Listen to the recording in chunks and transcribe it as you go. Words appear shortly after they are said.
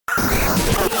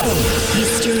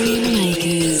History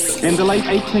Makers. In the late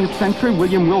 18th century,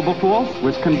 William Wilberforce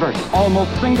was converted.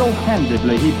 Almost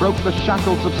single-handedly, he broke the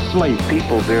shackles of slavery.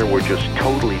 People there were just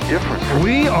totally different.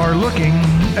 We are looking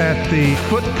at the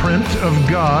footprint of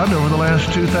God over the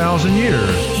last 2,000 years.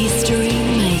 History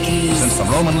Makers. Since the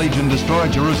Roman legion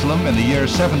destroyed Jerusalem in the year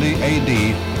 70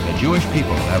 A.D., the Jewish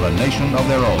people have a nation of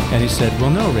their own. And he said, well,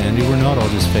 no, Randy, we're not all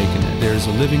just faking it. There's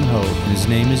a living hope, and his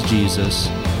name is Jesus.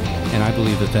 And I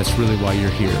believe that that's really why you're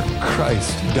here.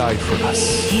 Christ died for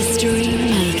us. History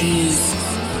Makers.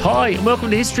 Hi, and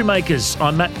welcome to History Makers.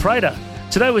 I'm Matt Prater.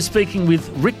 Today we're speaking with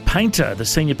Rick Painter, the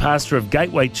senior pastor of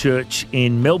Gateway Church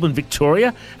in Melbourne,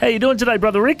 Victoria. How are you doing today,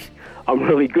 Brother Rick? I'm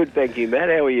really good, thank you, Matt.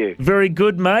 How are you? Very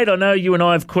good, mate. I know you and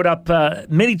I have caught up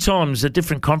many times at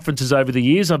different conferences over the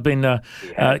years. I've been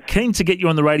keen to get you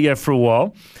on the radio for a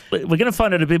while. We're going to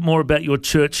find out a bit more about your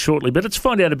church shortly, but let's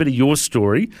find out a bit of your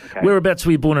story. Okay. Whereabouts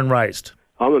were you born and raised?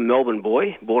 I'm a Melbourne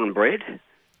boy, born and bred.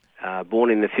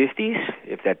 Born in the 50s,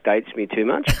 if that dates me too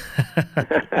much.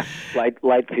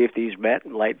 late 50s, Matt,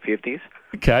 late 50s.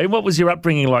 Okay, what was your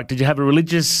upbringing like? Did you have a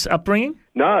religious upbringing?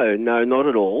 No, not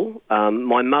at all.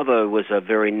 My mother was a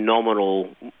very nominal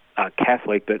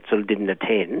Catholic but sort of didn't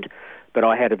attend, but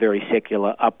I had a very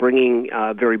secular upbringing,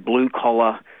 very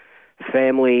blue-collar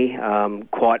family,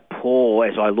 quite poor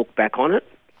as I look back on it.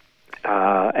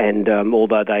 And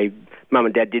although Mum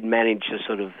and Dad did manage to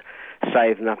sort of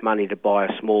save enough money to buy a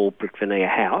small brick veneer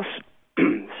house,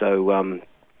 so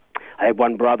I had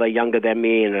one brother younger than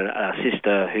me and a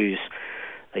sister who's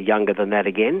younger than that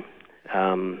again.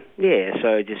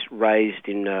 So just raised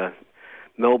in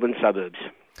Melbourne suburbs.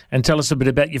 And tell us a bit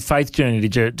about your faith journey.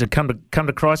 Did you come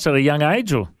to Christ at a young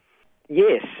age, or?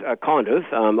 Yes, kind of.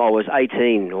 I was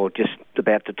 18, or just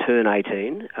about to turn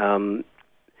 18.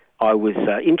 I was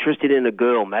interested in a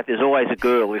girl, Matt. There's always a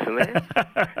girl, isn't there?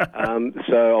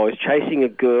 So I was chasing a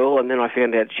girl, and then I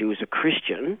found out she was a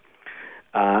Christian.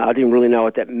 I didn't really know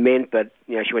what that meant, but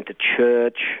she went to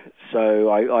church, so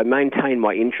I maintained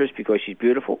my interest because she's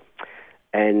beautiful.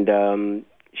 And her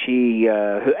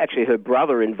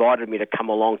brother invited me to come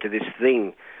along to this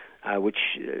thing, which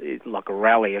like a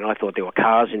rally, and I thought there were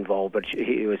cars involved, but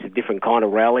it was a different kind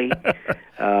of rally.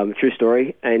 True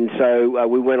story. And so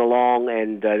we went along,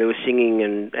 and there was singing,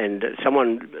 and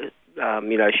someone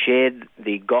shared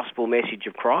the gospel message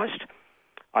of Christ.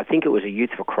 I think it was a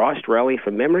Youth for Christ rally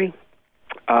from memory.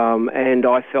 And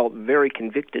I felt very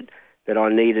convicted that I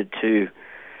needed to,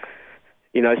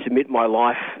 submit my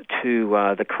life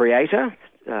to the Creator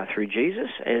through Jesus,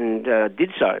 and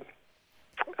did so.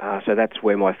 So that's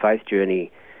where my faith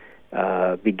journey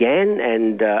began,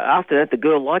 and after that, the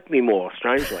girl liked me more,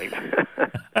 strangely.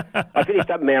 I finished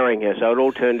up marrying her, so it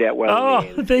all turned out well. Oh,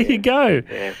 in the end. There you go.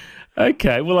 Yeah.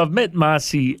 Okay, well, I've met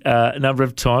Marcy a number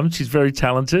of times. She's very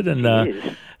talented, and She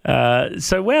is.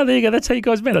 so, wow, there you go. That's how you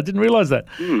guys met. I didn't realise that.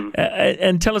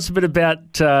 And tell us a bit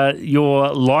about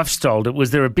your lifestyle.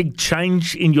 Was there a big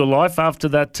change in your life after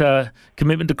that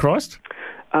commitment to Christ?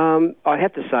 I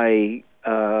have to say,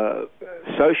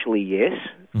 socially, yes.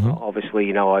 Mm-hmm.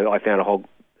 Obviously, I found a whole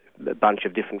bunch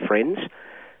of different friends.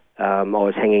 I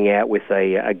was hanging out with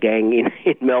a gang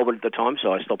in Melbourne at the time,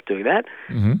 so I stopped doing that.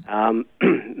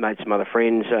 Mm-hmm. Made some other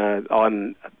friends.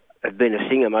 I've been a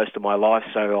singer most of my life,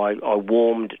 so I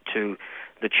warmed to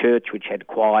the church, which had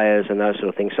choirs and those sort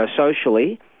of things. So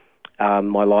socially,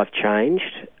 my life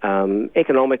changed.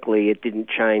 Economically, it didn't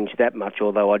change that much,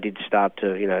 although I did start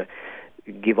to,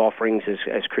 give offerings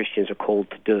as Christians are called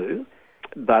to do.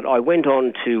 But I went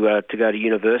on to go to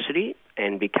university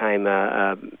and became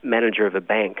a manager of a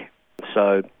bank.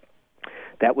 So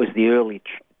that was the early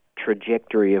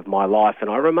trajectory of my life, and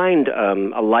I remained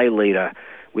a lay leader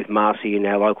with Marcy in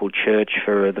our local church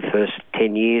for the first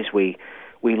 10 years. We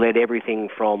led everything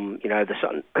from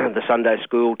the Sunday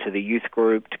school to the youth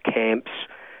group to camps.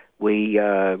 We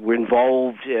were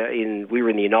involved we were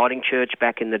in the Uniting Church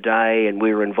back in the day, and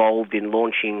we were involved in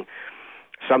launching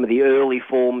some of the early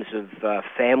forms of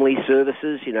family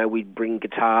services. We'd bring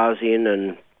guitars in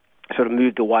and sort of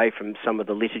moved away from some of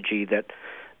the liturgy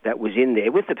that was in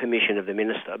there with the permission of the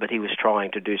minister, but he was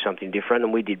trying to do something different,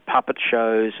 and we did puppet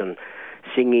shows and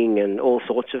singing and all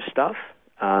sorts of stuff.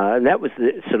 And that was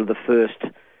sort of the first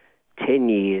 10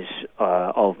 years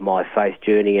of my faith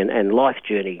journey and life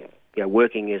journey,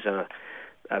 working as a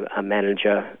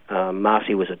manager.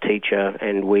 Marcy was a teacher,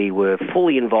 and we were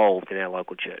fully involved in our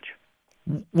local church.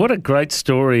 What a great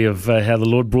story of how the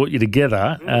Lord brought you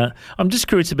together. I'm just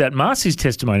curious about Marcy's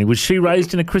testimony. Was she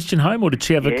raised in a Christian home, or did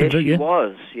she have a convert? She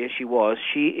was. Yes, she was.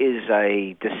 She is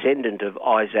a descendant of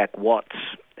Isaac Watts,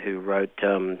 who wrote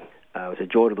was a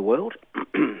Joy to the World.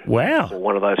 Wow. Or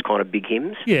one of those kind of big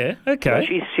hymns. Yeah, okay.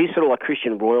 So she's sort of like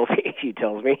Christian royalty, she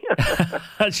tells me.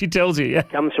 She tells you, yeah.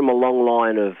 Comes from a long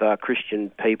line of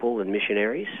Christian people and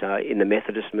missionaries in the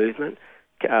Methodist movement.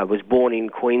 Was born in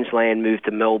Queensland, moved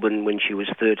to Melbourne when she was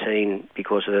 13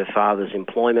 because of her father's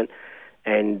employment.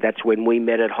 And that's when we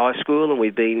met at high school, and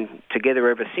we've been together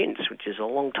ever since, which is a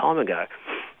long time ago.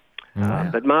 Wow.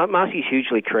 But Marcy's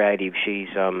hugely creative. She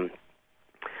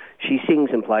sings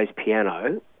and plays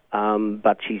piano,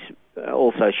 but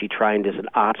she trained as an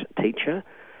art teacher,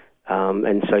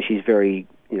 and so she's very,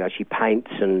 she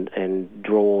paints and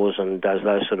draws and does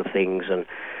those sort of things, and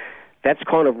that's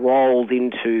kind of rolled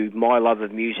into my love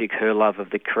of music, her love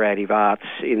of the creative arts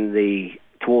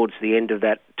towards the end of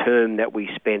that term that we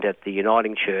spent at the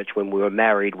Uniting Church when we were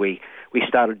married. We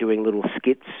started doing little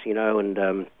skits,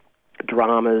 and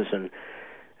dramas, and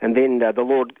then the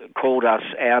Lord called us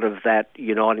out of that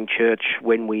Uniting Church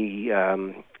when we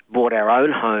bought our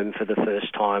own home for the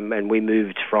first time, and we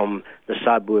moved from the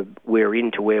suburb we're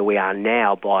in to where we are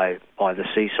now by the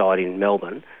seaside in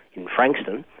Melbourne, in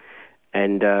Frankston.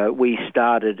 And we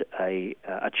started a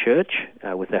church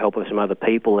with the help of some other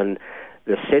people, and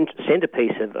the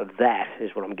centerpiece of that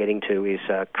is what I'm getting to, is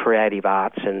creative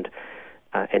arts and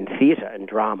theatre and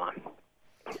drama.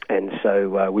 And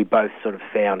so we both sort of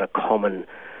found a common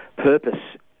purpose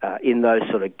in those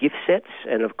sort of gift sets,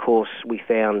 and of course we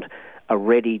found a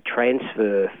ready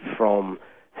transfer from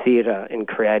theatre and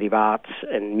creative arts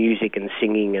and music and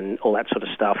singing and all that sort of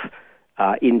stuff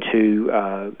into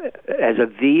as a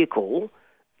vehicle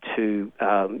to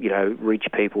reach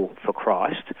people for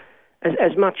Christ.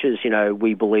 As much as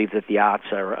we believe that the arts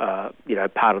are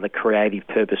part of the creative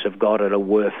purpose of God and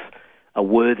are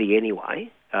worthy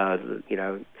anyway.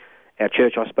 Our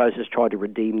church, I suppose, has tried to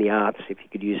redeem the arts, if you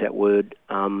could use that word,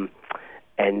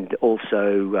 and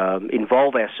also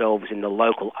involve ourselves in the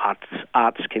local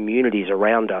arts communities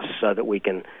around us so that we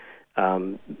can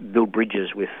build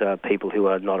bridges with people who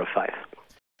are not of faith.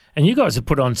 And you guys have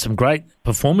put on some great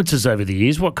performances over the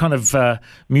years. What kind of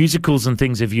musicals and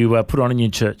things have you put on in your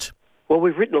church? Well,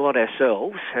 we've written a lot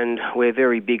ourselves, and we're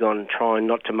very big on trying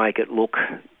not to make it look,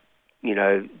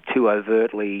 too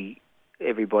overtly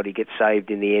everybody gets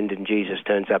saved in the end and Jesus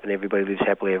turns up and everybody lives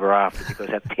happily ever after, because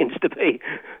that tends to be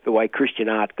the way Christian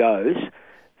art goes.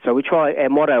 So we try, our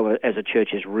motto as a church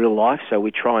is real life, so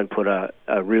we try and put a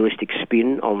realistic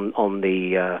spin on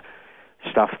the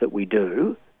stuff that we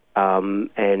do,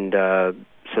 and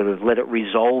sort of let it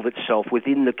resolve itself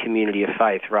within the community of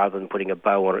faith rather than putting a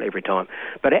bow on it every time.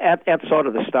 But outside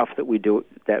of the stuff that we do,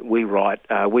 that we write,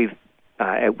 we've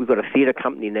got a theatre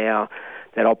company now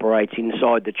that operates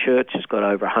inside the church. It's got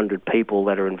over 100 people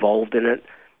that are involved in it.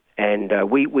 And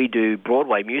we do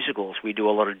Broadway musicals. We do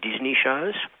a lot of Disney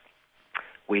shows.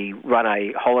 We run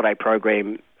a holiday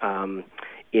program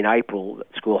in April,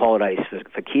 school holidays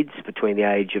for kids between the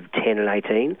age of 10 and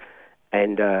 18.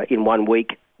 And in 1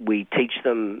 week, we teach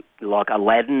them like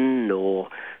Aladdin or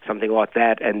something like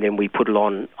that, and then we put it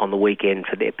on the weekend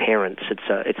for their parents.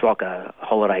 It's like a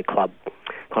holiday club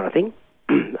kind of thing.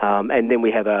 And then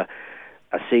we have a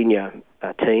senior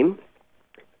team.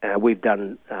 We've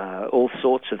done all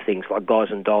sorts of things like Guys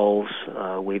and Dolls.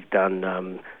 We've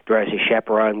done Drowsy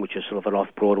Chaperone, which is sort of an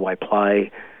off-Broadway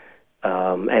play,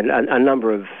 and a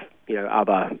number of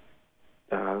other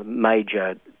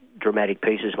major dramatic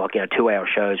pieces, like 2-hour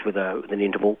shows with an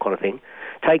interval kind of thing.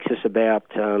 Takes us about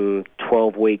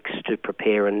 12 weeks to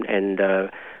prepare and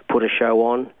put a show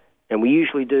on, and we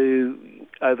usually do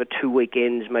over 2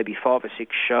 weekends, maybe 5 or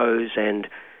 6 shows, and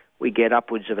we get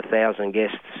upwards of 1,000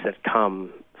 guests that come.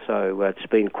 So it's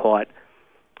been quite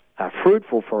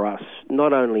fruitful for us,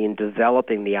 not only in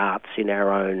developing the arts in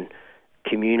our own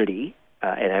community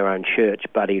and our own church,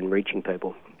 but in reaching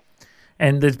people.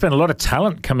 And there's been a lot of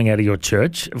talent coming out of your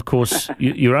church. Of course,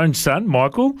 your own son,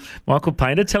 Michael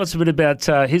Painter. Tell us a bit about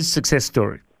his success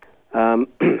story.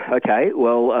 Okay,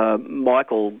 well,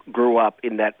 Michael grew up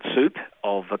in that soup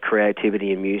of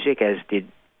creativity and music, as did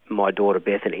my daughter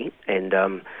Bethany, and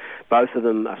both of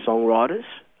them are songwriters.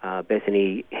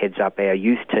 Bethany heads up our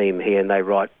youth team here, and they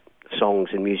write songs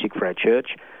and music for our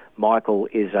church. Michael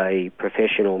is a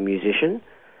professional musician,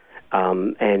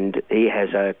 and he has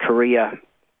a career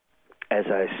as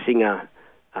a singer,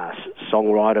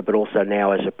 songwriter, but also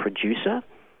now as a producer.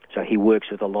 So he works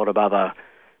with a lot of other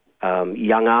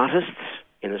young artists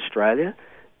in Australia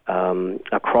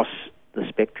across the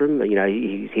spectrum.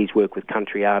 He's worked with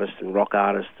country artists and rock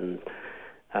artists and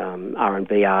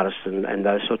R&B artists and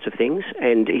those sorts of things.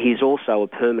 And he's also a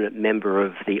permanent member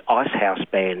of the Icehouse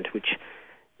Band, which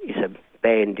is a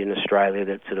band in Australia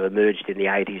that sort of emerged in the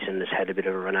 80s and has had a bit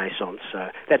of a renaissance. So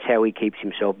that's how he keeps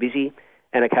himself busy.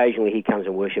 And occasionally he comes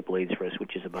and worship leads for us,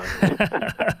 which is a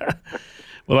bonus.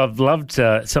 Well, I've loved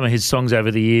some of his songs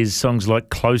over the years, songs like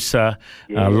Closer,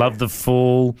 Love the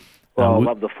Fall. Well,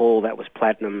 Love the Fall, that was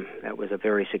platinum. That was a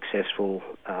very successful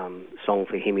song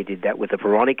for him. He did that with the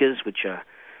Veronicas, which are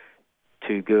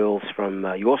two girls from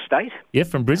your state. Yeah,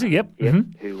 from Brizzy, yep. Yep,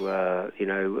 Mm-hmm.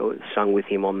 who sung with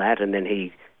him on that, and then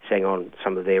he sang on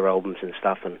some of their albums and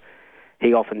stuff. And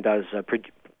he often does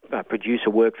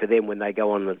producer work for them when they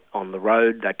go on the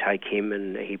road. They take him,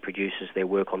 and he produces their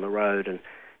work on the road. And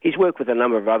he's worked with a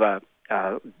number of other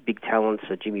big talents,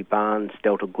 Jimmy Barnes,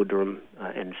 Delta Goodrem,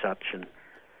 and such,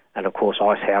 and of course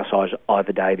Icehouse,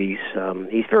 Ivor Davies.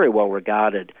 He's very well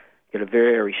regarded. Got a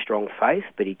very strong faith,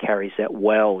 but he carries that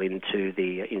well into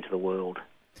the world.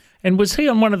 And was he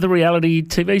on one of the reality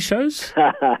TV shows?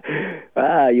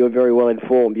 You're very well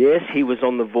informed. Yes, he was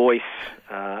on The Voice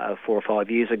 4 or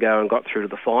 5 years ago and got through to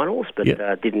the finals, but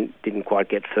didn't quite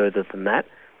get further than that.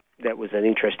 That was an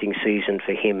interesting season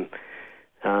for him.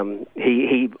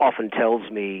 He often tells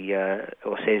me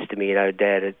or says to me,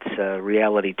 Dad, it's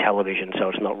reality television, so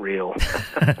it's not real.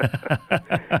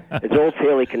 It's all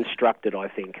fairly constructed, I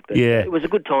think. But it was a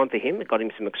good time for him. It got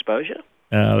him some exposure.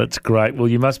 Oh, that's great. Well,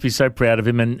 you must be so proud of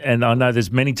him. And I know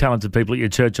there's many talented people at your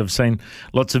church. I've seen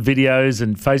lots of videos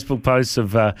and Facebook posts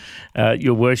of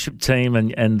your worship team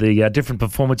and the different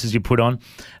performances you put on.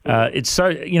 It's so,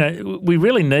 we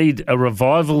really need a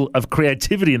revival of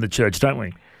creativity in the church, don't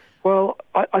we? Well,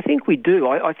 I think we do.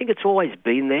 I think it's always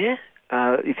been there.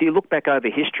 If you look back over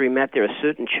history, Matt, there are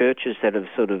certain churches that have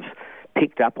sort of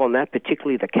picked up on that,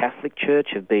 particularly the Catholic Church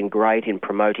have been great in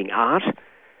promoting art.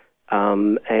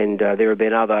 And there have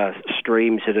been other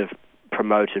streams that have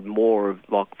promoted more of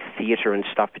like theatre and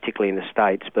stuff, particularly in the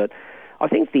States. But I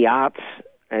think the arts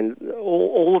and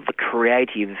all of the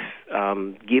creative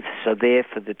gifts are there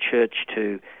for the church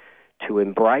to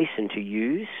embrace and to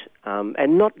use,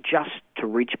 and not just to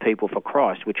reach people for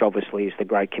Christ, which obviously is the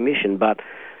Great Commission, but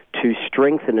to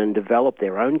strengthen and develop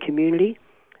their own community.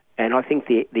 And I think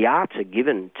the arts are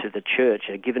given to the church,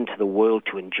 are given to the world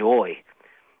to enjoy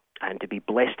and to be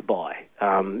blessed by.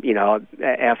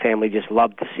 Our family just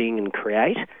loved to sing and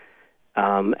create,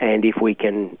 and if we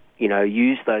can,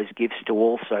 use those gifts to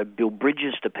also build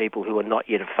bridges to people who are not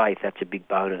yet of faith, that's a big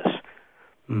bonus.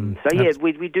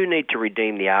 We do need to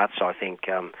redeem the arts, I think.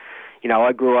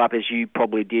 I grew up, as you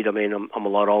probably did, I'm a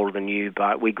lot older than you,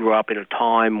 but we grew up in a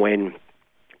time when,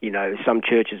 some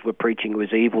churches were preaching it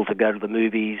was evil to go to the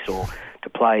movies or to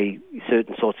play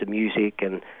certain sorts of music,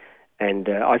 and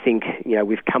I think,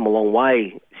 we've come a long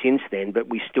way since then, but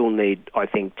we still need, I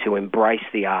think, to embrace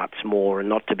the arts more and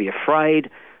not to be afraid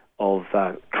of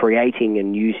creating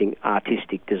and using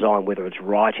artistic design, whether it's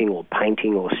writing or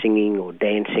painting or singing or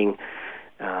dancing,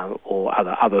 or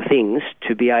other things,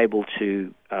 to be able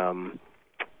to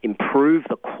improve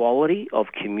the quality of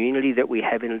community that we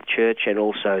have in the church and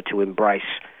also to embrace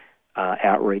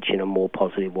outreach in a more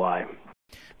positive way.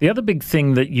 The other big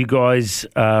thing that you guys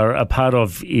are a part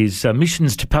of is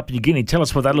missions to Papua New Guinea. Tell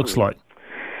us what that looks like.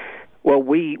 Well,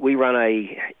 we run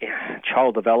a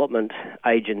child development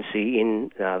agency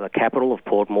in the capital of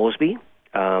Port Moresby.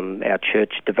 Our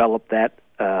church developed that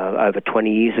over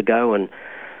 20 years ago, and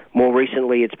more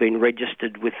recently, it's been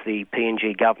registered with the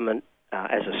PNG government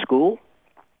as a school.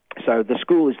 So the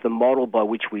school is the model by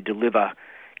which we deliver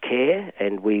care,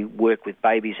 and we work with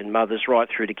babies and mothers right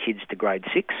through to kids to grade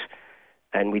 6,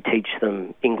 and we teach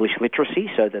them English literacy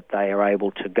so that they are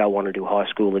able to go on and do high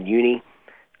school and uni.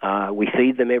 We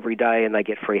feed them every day, and they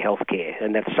get free health care,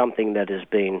 and that's something that has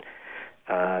been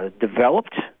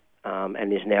developed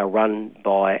and is now run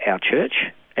by our church.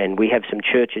 And we have some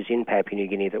churches in Papua New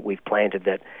Guinea that we've planted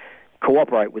that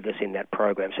cooperate with us in that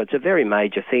program. So it's a very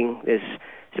major thing. There's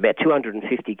about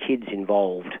 250 kids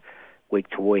involved week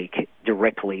to week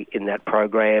directly in that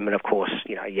program. And, of course,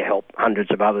 you help hundreds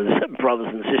of others, brothers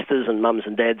and sisters and mums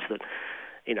and dads that,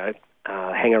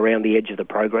 hang around the edge of the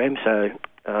program. So,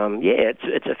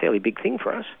 it's a fairly big thing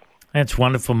for us. That's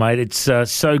wonderful, mate. It's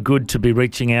so good to be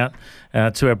reaching out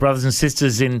to our brothers and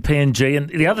sisters in PNG. And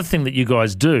the other thing that you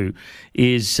guys do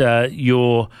is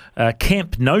your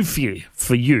Camp No Fear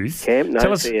for youth. Camp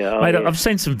No Fear. Mate, I've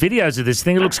seen some videos of this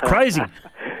thing. It looks crazy.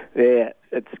 Yeah,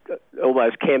 it's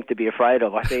almost camp to be afraid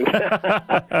of, I think.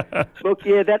 Look,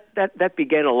 that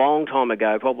began a long time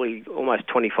ago, probably almost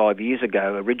 25 years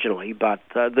ago originally. But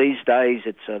these days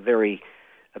it's a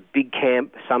big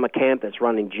camp, summer camp that's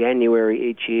run in January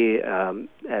each year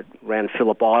around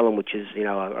Phillip Island, which is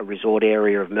a resort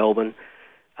area of Melbourne.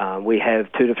 We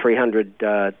have 200 to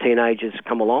 300 teenagers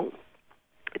come along,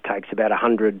 It takes about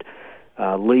 100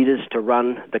 leaders to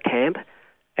run the camp,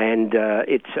 and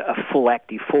it's a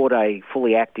four-day,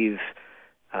 fully active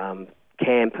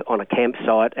camp on a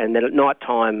campsite. And then at night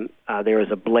time, there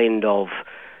is a blend of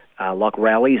like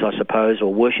rallies, I suppose,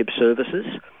 or worship services,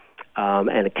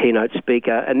 and a keynote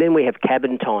speaker. And then we have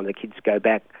cabin time. The kids go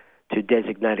back to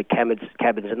designated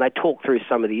cabins, and they talk through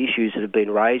some of the issues that have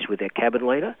been raised with their cabin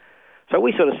leader. So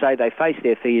we sort of say they face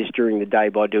their fears during the day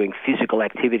by doing physical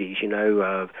activities,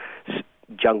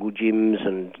 jungle gyms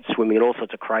and swimming and all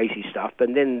sorts of crazy stuff.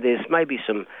 But then there's maybe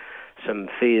some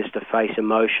fears to face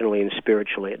emotionally and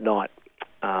spiritually at night.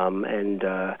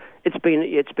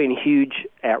 It's been huge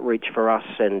outreach for us,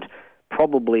 and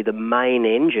probably the main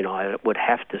engine, I would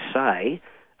have to say,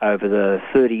 over the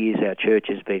 30 years our church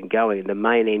has been going, the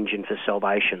main engine for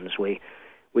salvations. We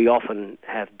often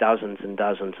have dozens and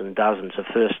dozens and dozens of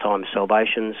first-time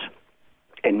salvations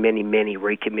and many, many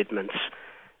recommitments.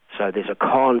 So there's a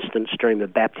constant stream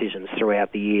of baptisms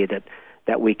throughout the year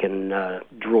that we can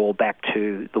draw back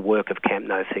to the work of Camp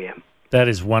No Fear. That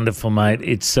is wonderful, mate.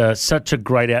 It's such a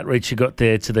great outreach you got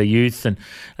there to the youth. And,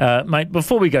 mate,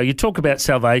 before we go, you talk about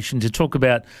salvation, you talk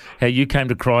about how you came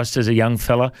to Christ as a young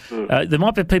fella. There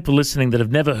might be people listening that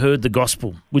have never heard the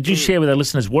gospel. Would you share with our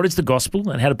listeners what is the gospel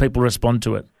and how do people respond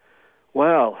to it?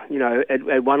 Well,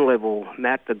 at one level,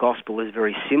 Matt, the gospel is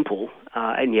very simple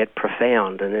and yet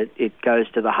profound, and it goes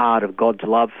to the heart of God's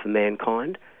love for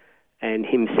mankind and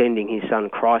him sending his son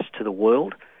Christ to the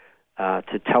world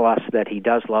to tell us that he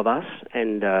does love us,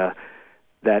 and that,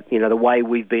 the way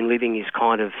we've been living is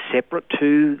kind of separate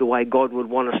to the way God would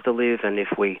want us to live. And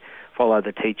if we follow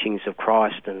the teachings of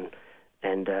Christ and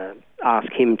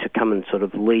ask him to come and sort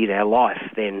of lead our life,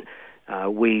 then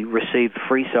we receive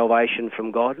free salvation from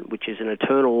God, which is an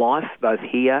eternal life, both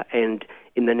here and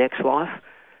in the next life.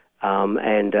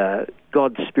 And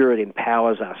God's Spirit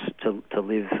empowers us to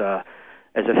live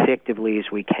as effectively as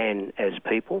we can as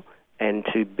people, and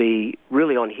to be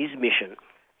really on his mission.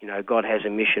 God has a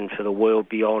mission for the world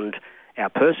beyond our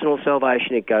personal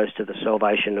salvation. It goes to the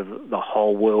salvation of the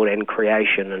whole world and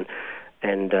creation.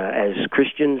 And as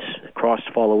Christians,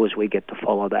 Christ followers, we get to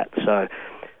follow that. So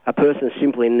a person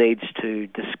simply needs to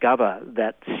discover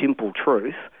that simple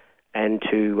truth and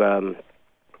to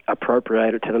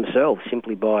appropriate it to themselves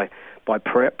simply by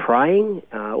praying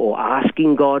or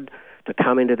asking God to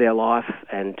come into their life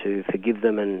and to forgive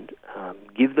them and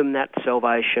give them that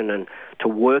salvation, and to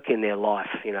work in their life,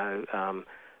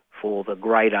 for the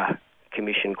greater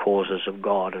commission causes of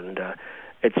God. And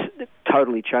it's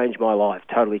totally changed my life,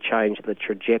 totally changed the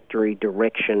trajectory,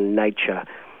 direction, nature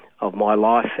of my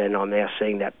life, and I'm now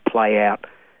seeing that play out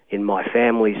in my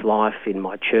family's life, in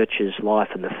my church's life,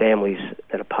 and the families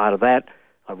that are part of that.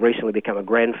 I've recently become a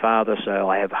grandfather, so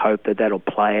I have hope that that'll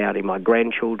play out in my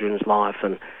grandchildren's life,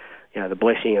 and the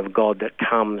blessing of God that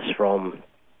comes from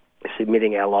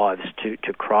submitting our lives to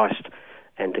Christ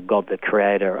and to God the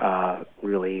Creator are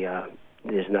really,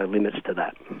 there's no limits to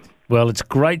that. Well, it's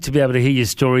great to be able to hear your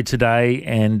story today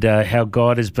and how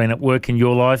God has been at work in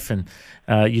your life and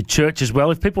your church as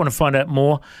well. If people want to find out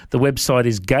more, the website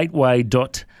is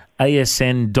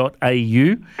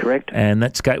gateway.asn.au. Correct. And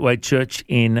that's Gateway Church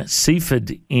in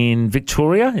Seaford in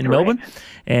Victoria, in Melbourne.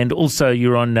 And also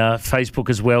you're on Facebook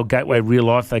as well, Gateway Real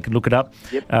Life. They can look it up.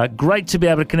 Yep. Great to be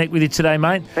able to connect with you today,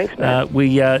 mate. Thanks, Matt.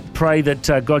 We pray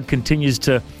that God continues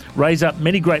to raise up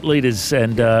many great leaders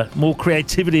and more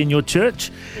creativity in your church.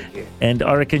 Thank you. And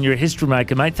I reckon you're a history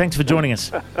maker, mate. Thanks for joining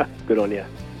us. Good on you.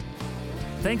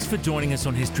 Thanks for joining us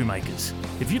on History Makers.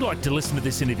 If you'd like to listen to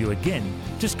this interview again,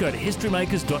 just go to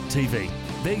historymakers.tv.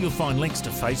 There you'll find links to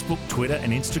Facebook, Twitter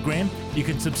and Instagram. You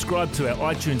can subscribe to our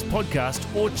iTunes podcast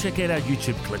or check out our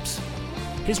YouTube clips.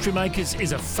 History Makers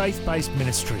is a faith-based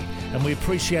ministry and we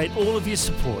appreciate all of your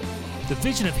support. The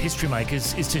vision of History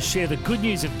Makers is to share the good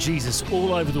news of Jesus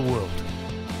all over the world.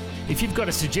 If you've got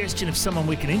a suggestion of someone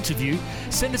we can interview,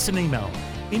 send us an email,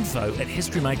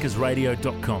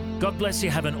 info@historymakersradio.com. God bless you.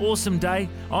 Have an awesome day.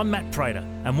 I'm Matt Prater,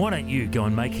 and why don't you go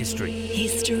and make history?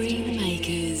 History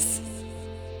Makers.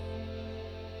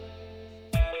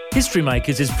 History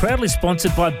Makers is proudly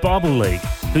sponsored by Bible League,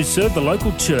 who serve the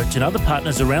local church and other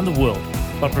partners around the world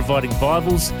by providing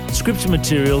Bibles, scripture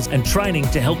materials and training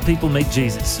to help people meet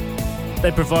Jesus.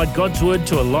 They provide God's Word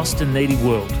to a lost and needy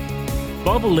world.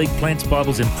 Bible League plants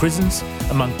Bibles in prisons,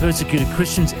 among persecuted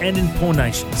Christians and in poor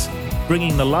nations,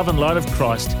 bringing the love and light of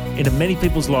Christ into many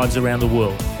people's lives around the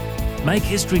world. Make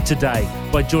history today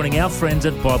by joining our friends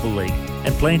at Bible League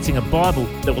and planting a Bible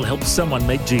that will help someone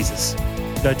meet Jesus.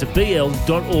 Go to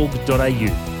bl.org.au.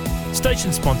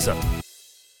 Station sponsor,